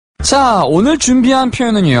자, 오늘 준비한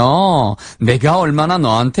표현은요. 내가 얼마나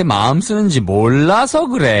너한테 마음 쓰는지 몰라서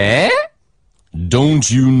그래?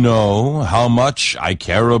 Don't you know how much I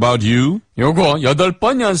care about you? 요거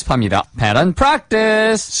 8번 연습합니다. Pattern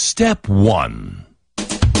practice. Step 1.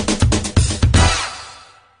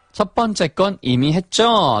 첫 번째 건 이미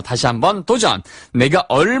했죠? 다시 한번 도전. 내가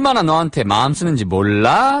얼마나 너한테 마음 쓰는지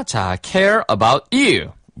몰라? 자, care about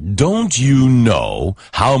you. Don't you know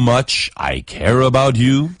how much I care about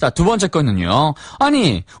you? 자, 두 번째 거는요.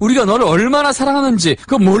 아니, 우리가 너를 얼마나 사랑하는지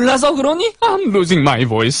그거 몰라서 그러니? I'm losing my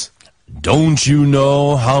voice. Don't you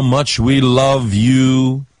know how much we love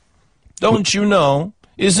you? Don't you know?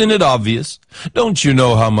 Isn't it obvious? Don't you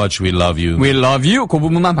know how much we love you? We love you. 그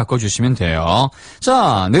부분만 바꿔주시면 돼요.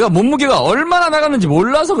 자, 내가 몸무게가 얼마나 나가는지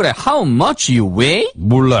몰라서 그래. How much you weigh?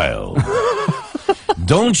 몰라요.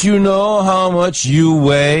 Don't you know how much you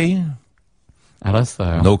weigh?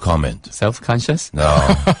 알았어요. No comment. Self-conscious? No.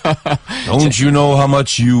 Don't you know how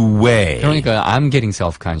much you weigh? 그러니까 I'm getting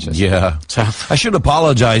self-conscious. Yeah. 자, I should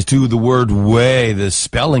apologize too. The word weigh, the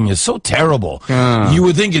spelling is so terrible. You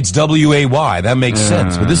would think it's W-A-Y. That makes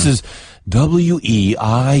sense. But this is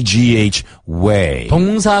W-E-I-G-H, weigh.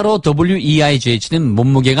 동사로 W-E-I-G-H는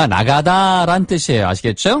몸무게가 나가다란 뜻이에요.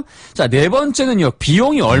 아시겠죠? 자, 네 번째는요.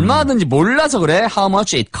 비용이 얼마나 드는지 몰라서 그래. How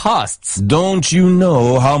much it costs. Don't you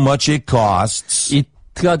know how much it costs?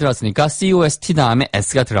 it가 들어갔으니까 C-O-S-T 다음에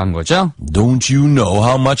S가 들어간 거죠. Don't you know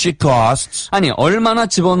how much it costs? 아니, 얼마나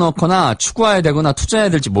집어넣거나 추가해야 되거나 투자해야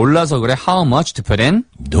될지 몰라서 그래. How much to put in?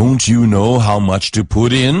 Don't you know how much to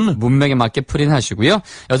put in? 문맥에 맞게 풀인 하시고요.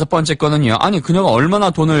 여섯 번째 거는요. 아니, 그녀가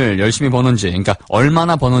얼마나 돈을 열심히 버는지, 그러니까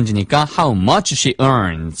얼마나 버는지니까 how much she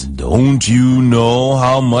earns. Don't you know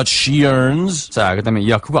how much she earns? 자, 그 다음에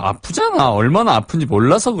야, 그거 아프잖아. 얼마나 아픈지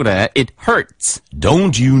몰라서 그래. It hurts.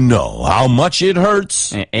 Don't you know how much it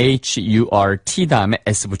hurts? 네, H-U-R-T 다음에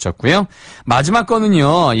S 붙였고요. 마지막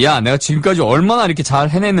거는요. 야, 내가 지금까지 얼마나 이렇게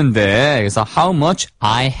잘 해냈는데. 그래서 how much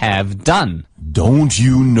I have done. Don't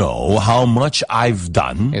you know how much I've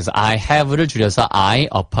done? 그래서 I have를 줄여서 I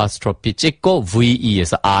apostrophe 찍고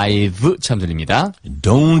VE에서 I've 처럼 들립니다.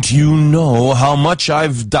 Don't you know how much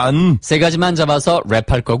I've done? 세 가지만 잡아서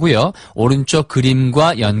랩할 거고요. 오른쪽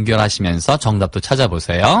그림과 연결하시면서 정답도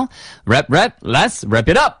찾아보세요. 랩, let's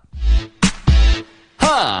wrap it up!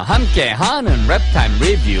 함께 하는 랩타임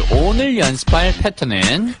리뷰. 오늘 연습할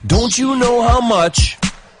패턴은 Don't you know how much?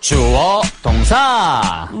 주어,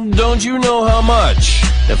 동사. Don't you know how much?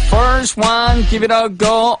 The first one, give it a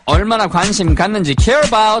go. 얼마나 관심 갖는지 care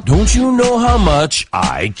about. Don't you know how much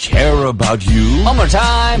I care about you? One more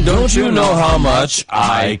time. Don't you know how much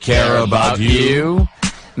I care about you?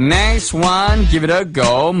 Next one, give it a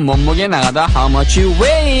go. 몸무게 나가다 how much you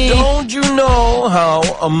weigh. Don't you know how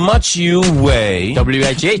much you weigh?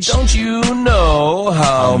 W-H-H. Don't you know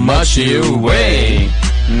how much you weigh?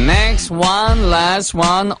 Next one, last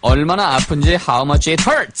one. 얼마나 아픈지 how much it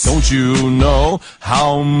hurts. Don't you know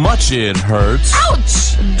how much it hurts?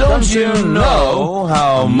 Ouch! Don't you know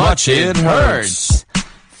how much it hurts?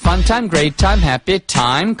 Fun time, great time, happy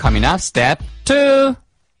time. Coming up, step 2.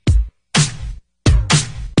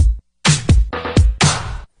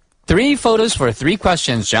 3 photos for 3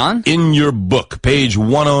 questions, John. In your book, page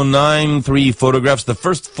 109, 3 photographs. The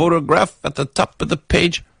first photograph at the top of the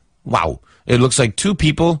page. Wow. It looks like 2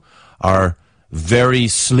 people are very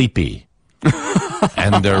sleepy.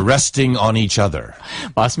 And they're resting on each other.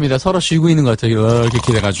 맞습니다. 서로 쉬고 있는 것 같아요.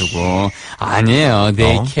 이렇게 돼가지고. 아니에요.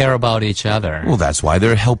 They care about each other. Well, that's why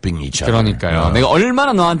they're helping each other. 그러니까요. 내가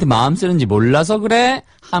얼마나 너한테 마음 쓰는지 몰라서 그래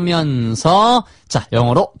하면서 자,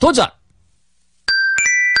 영어로 도전!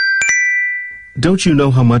 Don't you know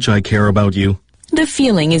how much I care about you? The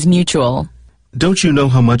feeling is mutual. Don't you know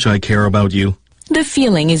how much I care about you? The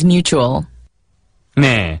feeling is mutual.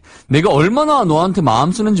 네, 내가 얼마나 너한테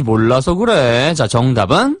마음 쓰는지 몰라서 그래. 자,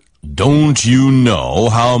 정답은 Don't you know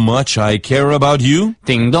how much I care about you?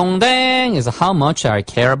 딩동댕. 그래서 how much I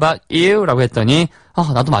care about you 라고 했더니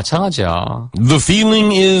나도 마찬가지야. The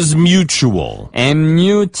feeling is mutual.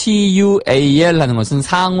 M-U-T-U-A-L 하는 것은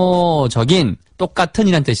상호적인 똑같은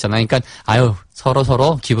이란 뜻이잖아요. 그러니까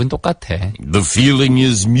서로 기분 똑같아. The feeling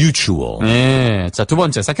is mutual. 네, 자, 두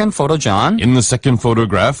번째, second photo, John. In the second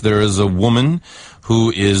photograph, there is a woman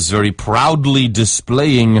who is very proudly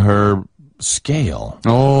displaying her scale.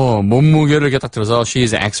 몸무게를 이렇게 딱 들어서 she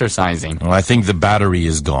is exercising. Well, I think the battery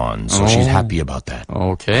is gone, so she's happy about that.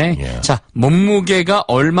 오케이. Yeah. 자, 몸무게가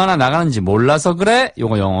얼마나 나가는지 몰라서 그래.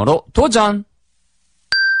 요거 영어로 도전.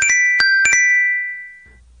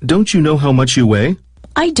 Don't you know how much you weigh?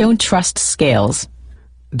 I don't trust scales.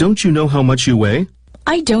 Don't you know how much you weigh?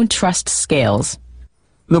 I don't trust scales.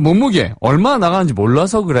 너 몸무게 얼마나 나가는지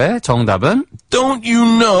몰라서 그래? 정답은 Don't you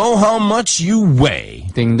know how much you weigh?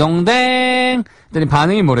 띵동댕. 그랬더니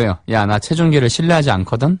반응이 뭐래요? 야, 나 체중계를 신뢰하지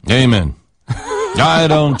않거든. Amen. I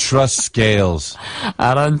don't trust scales.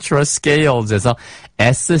 I don't trust scales에서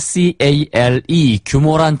SCALE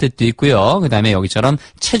규모란 뜻도 있고요. 그 다음에 여기처럼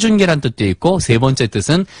체중계란 뜻도 있고 세 번째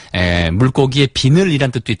뜻은 물고기의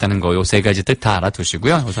비늘이란 뜻도 있다는 거. 요 세 가지 뜻 다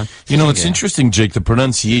알아두시고요. 우선 You know, it's interesting, Jake. The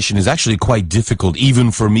pronunciation is actually quite difficult,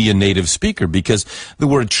 even for me, a native speaker, because the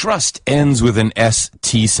word trust ends with an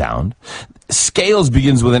ST sound. Scales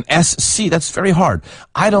begins with an SC. That's very hard.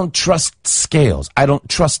 I don't trust scales. I don't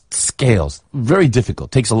trust scales. Very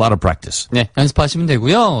difficult. Takes a lot of practice. 네, 연습하시면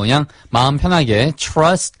되고요. 그냥 마음 편하게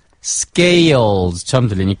trust scales처럼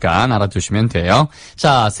들리니까 알아두시면 돼요.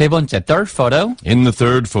 자, 세 번째, third photo. In the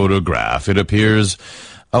third photograph, it appears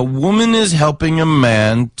a woman is helping a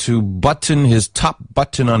man to button his top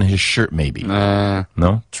button on his shirt, maybe.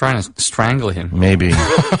 No? Trying to strangle him. Maybe.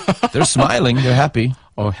 They're smiling. They're happy.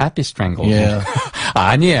 happy strangle. Yeah.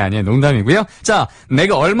 아니에요. 농담이고요. 자,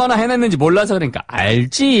 내가 얼마나 해냈는지 몰라서 그러니까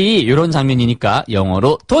알지. 이런 장면이니까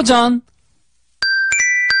영어로 도전.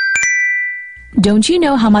 Don't you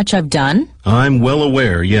know how much I've done? I'm well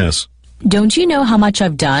aware, yes. Don't you know how much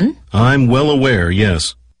I've done? I'm well aware,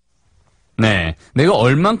 yes. 네, 내가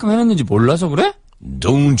얼만큼 해냈는지 몰라서 그래?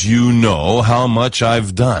 Don't you know how much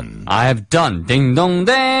I've done? I've done.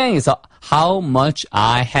 딩동댕. 그래서 how much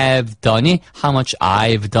I have done이 how much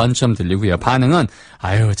I've done처럼 들리고요. 반응은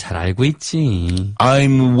아유 잘 알고 있지.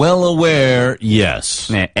 I'm well aware,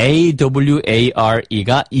 yes. 네,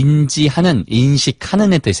 AWARE가 인지하는,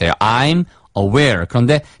 인식하는의 뜻이에요. I'm aware.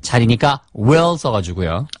 그런데 잘이니까 well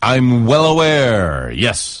써가지고요. I'm well aware,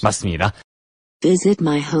 yes. 맞습니다. Visit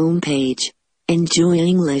my homepage,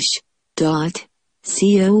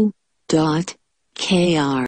 enjoyenglish.co.kr.